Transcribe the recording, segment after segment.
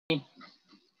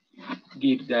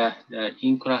give the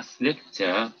in-class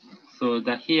lecture. So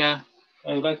that here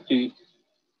I would like to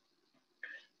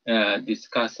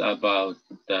discuss about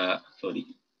the, sorry,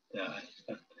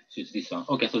 choose this one.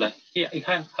 Okay, so that here, if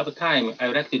I have time, I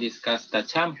would like to discuss the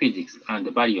charm physics and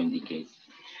the baryon decays.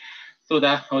 So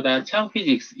the charm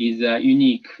physics is a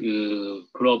unique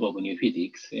probe of new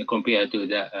physics compared to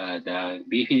the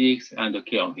B physics and the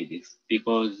kaon physics,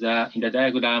 because in the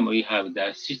diagram we have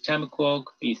the charm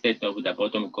quark instead of the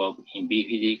bottom quark in B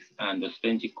physics and the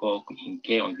strange quark in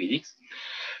kaon physics.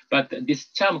 But this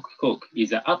charm quark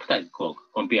is an uptight quark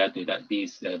compared to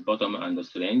this bottom and the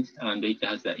strange, and it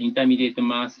has the intermediate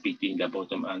mass between the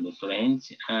bottom and the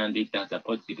strange, and it has a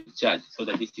positive charge. So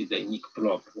that this is a unique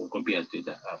probe compared to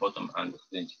the bottom and the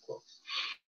strange quarks.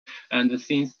 And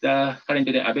since the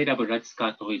currently available lattice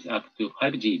cutoff is up to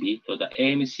 5 GB, so the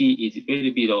AMC is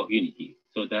very below unity.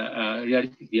 So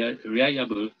the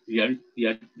reliable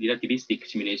relativistic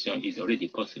simulation is already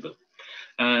possible.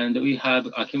 And we have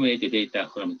accumulated data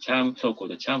from charm,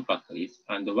 so-called charm factories.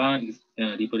 And one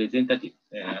representative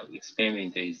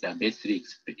experiment is the best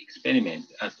experiment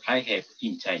as I have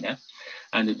in China.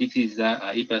 And this is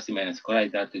the E plus minus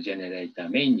collider to generate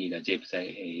mainly the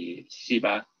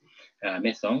J-Shiba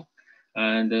meson.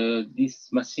 And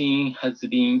this machine has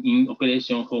been in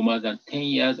operation for more than 10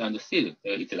 years and still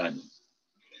it's running.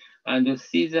 And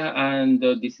Caesar and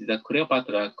this is the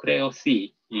Cleopatra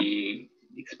Creo-C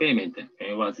experiment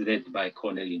was led by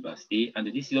Cornell University, and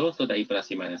this is also the E plus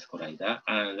C minus collider,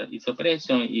 and its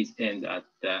operation is ended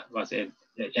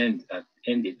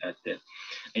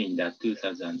in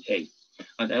 2008.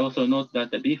 And I also note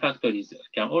that the B factories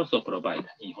can also provide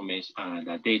information,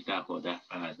 the data for the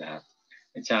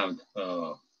charmed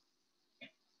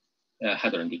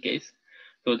hadron decays.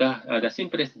 So the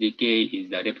simplest decay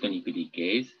is the leptonic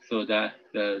decays. So the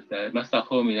master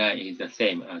formula is the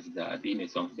same as the D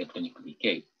meson leptonic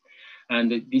decay.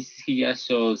 And this here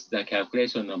shows the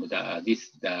calculation of the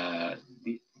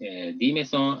D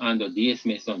meson and the DS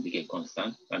meson decay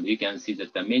constant. And you can see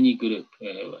that the many groups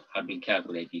have been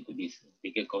calculated this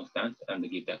decay constant and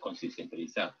give the consistent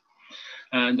result.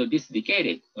 And this decay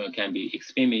rate can be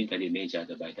experimentally measured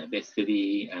by the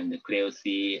Vesely and the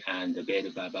Creo-C and the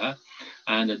Bell-Baba.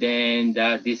 And then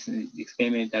this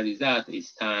experimental result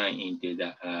is turned into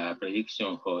the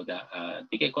prediction for the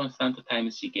decay constant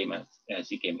times CKM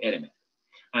element.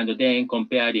 And then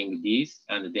comparing this,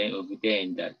 and then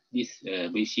obtain this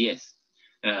VCS,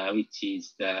 which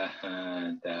is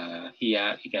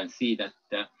here you can see that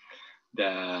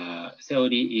the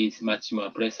theory is much more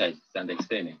precise than the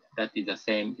experiment. That is the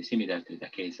same, similar to the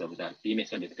case of the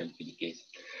D-meson leptonic case.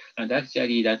 And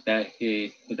actually, that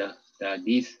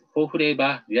this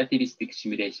four-flavor relativistic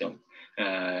simulation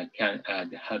can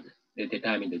have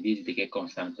determined this decay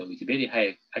constant with very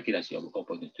high accuracy of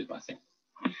 0.2%.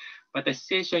 But the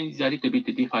situation is a little bit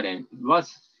different,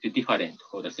 was different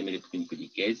for the semi-leptonic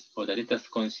decays. For the, let us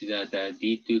consider the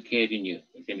D2K linear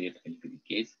semi-leptonic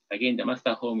decays. Again, the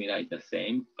master formula is the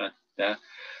same, but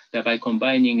by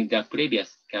combining the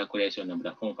previous calculation of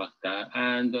the form factor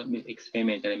and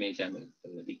experimental measurement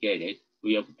of the decay rate,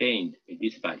 we obtained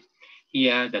this value.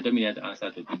 Here, the dominant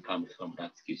uncertainty comes from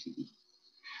that QCD.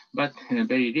 But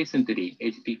very recently,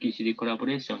 HPQCD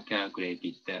collaboration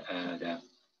calculated the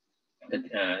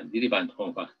relevant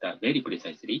form factor very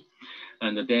precisely,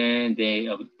 and then they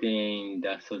obtained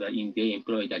they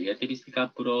employed the relativistic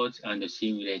approach and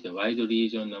simulate a wide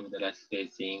region of the lattice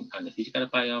spacing and the physical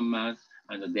baryon mass,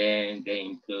 and then they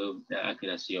improved the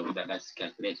accuracy of the lattice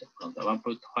calculation from the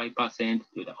 1.5%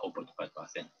 to the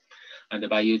 0.5%. And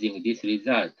by using this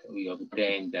result, we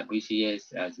obtained the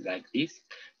VCS as like this,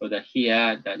 so that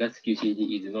here the lattice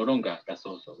QCD is no longer the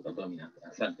source of the dominant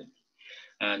uncertainty.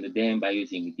 And then by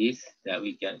using this,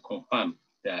 we can confirm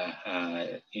the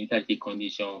unitarity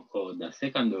condition for the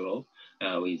second row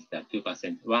with the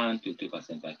 1 to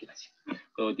 2% accuracy.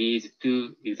 So these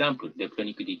two examples,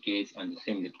 leptonic decays and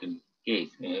semi-leptonic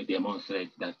decays, demonstrate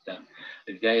that the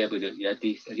reliable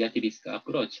relativistic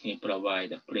approach can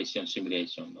provide a precision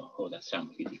simulation for the charm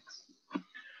physics.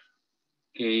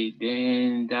 Okay,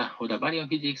 then for the baryon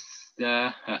physics,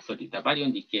 the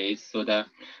baryon decays. So there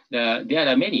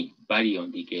are many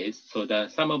baryon decays. So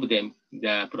some of them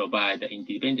provide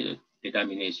independent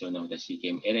determination of the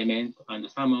CKM element, and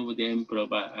some of them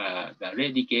provide the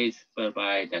rare decays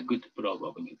provide a good probe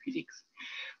of new physics.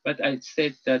 But I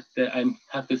said that I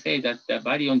have to say that the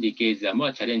baryon decays are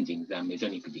more challenging than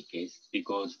mesonic decays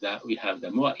because we have the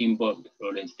more involved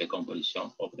Lorentz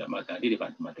decomposition of the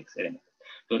relevant matrix element.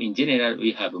 So in general,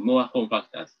 we have more form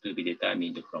factors to be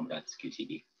determined from that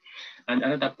QCD. And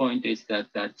another point is that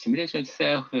the simulation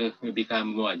itself will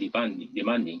become more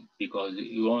demanding because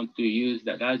you want to use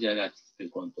the larger lattice to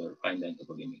control finite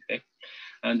volume effect.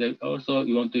 And also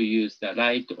you want to use the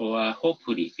light or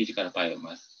hopefully physical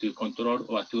biomass to control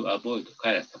or to avoid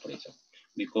chiral separation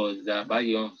because the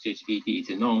baryon CHPT is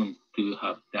known to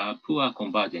have the poor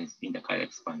convergence in the chiral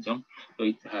expansion, so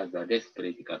it has a less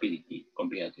predictability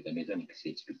compared to the mesonic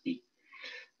CHPT.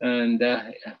 And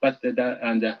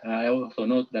I also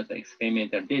note that the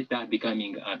experimental data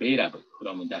becoming available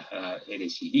from the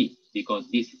LCD because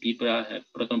this people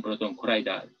proton-proton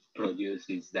collider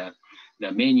produces the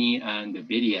many and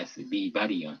various B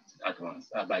baryons at once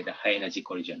by the high energy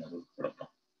collision of proton.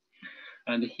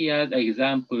 And here the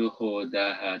example for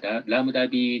the lambda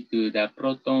B to the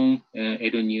proton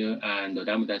L nu and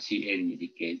lambda C L nu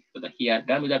decay. So here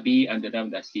lambda B and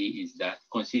lambda C is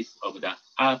consists of the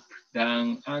up,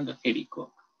 down, and heavy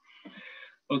quark.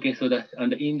 Okay, so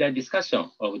in the discussion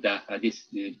of this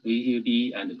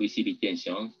VUB and VCB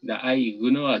tension, I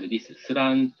ignored this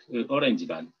slant orange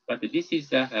band, but this is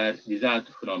the result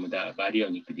from the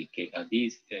baryonic decay,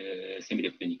 these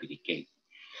semi-leptonic decay.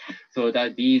 So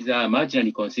that these are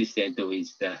marginally consistent with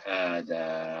the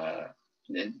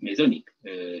mesonic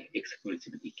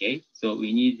exclusive decay. So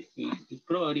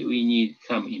probably we need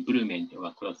some improvement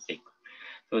or cross-check.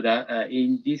 So that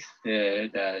in this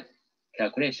the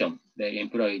calculation, they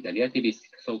employ the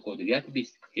relativistic, so-called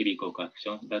relativistic heavy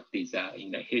coaction that is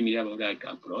in the Helmholtz-like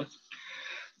approach.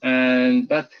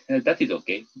 But that is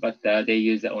okay. But they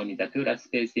use only the Taylor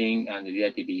spacing and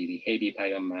relatively heavy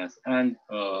pion mass and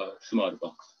small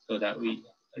box. So that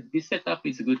this setup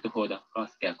is good for the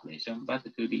first calculation, but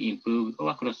to be improved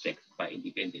or cross-checked by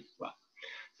independent work.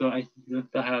 So I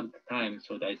don't have time,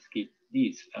 so I skip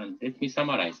this. And let me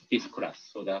summarize this class.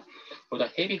 So for the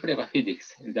heavy flavor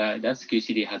physics, that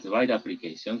QCD has wide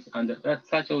applications, and that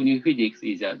such new physics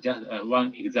is just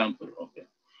one example of them.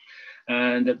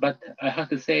 But I have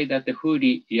to say that the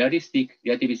fully realistic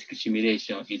relativistic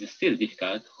simulation is still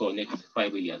difficult for next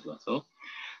 5 years or so.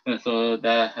 So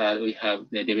we have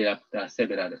developed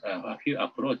a few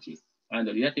approaches. And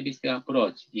the relativistic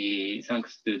approach is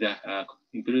thanks to the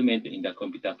improvement in the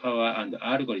computer power and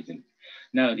algorithm.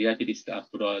 Now, relativistic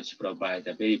approach provides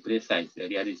a very precise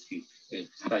realistic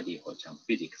study for champ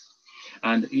physics.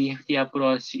 And EFT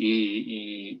approach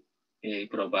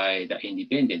provide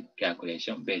independent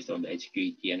calculation based on the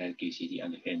HQET and LQCD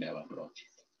and Fermi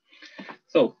approaches.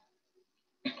 So,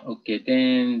 okay,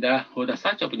 then for the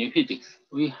search of new physics,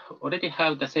 we already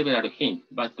have the several hints,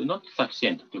 but not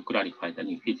sufficient to clarify the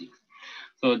new physics.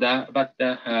 So there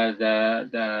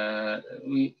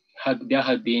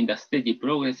have been the steady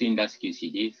progress in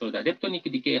QCD. So the leptonic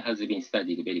decay has been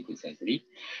studied very precisely.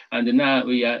 And now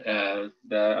we are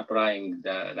applying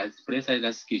the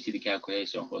precise QCD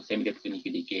calculation for semi-leptonic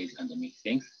decays and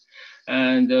mixings.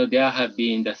 And there have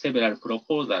been several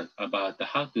proposals about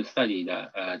how to study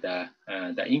the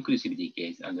inclusive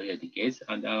decays and real decays,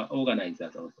 and our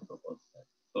organizers also proposed that.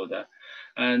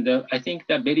 So I think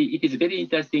that it is very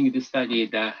interesting to study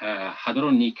the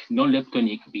hadronic,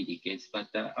 non-leptonic B decays, but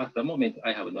at the moment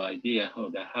I have no idea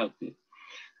how to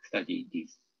study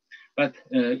this. But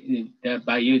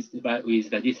with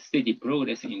this steady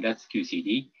progress in that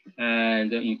QCD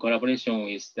and in collaboration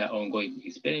with the ongoing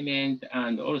experiment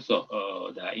and also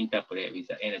the interplay with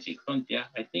the energy frontier,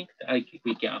 I think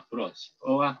we can approach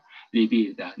or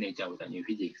reveal the nature of the new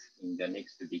physics in the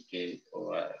next decade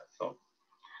or so.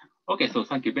 Okay, so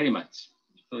thank you very much.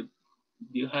 So do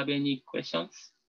you have any questions?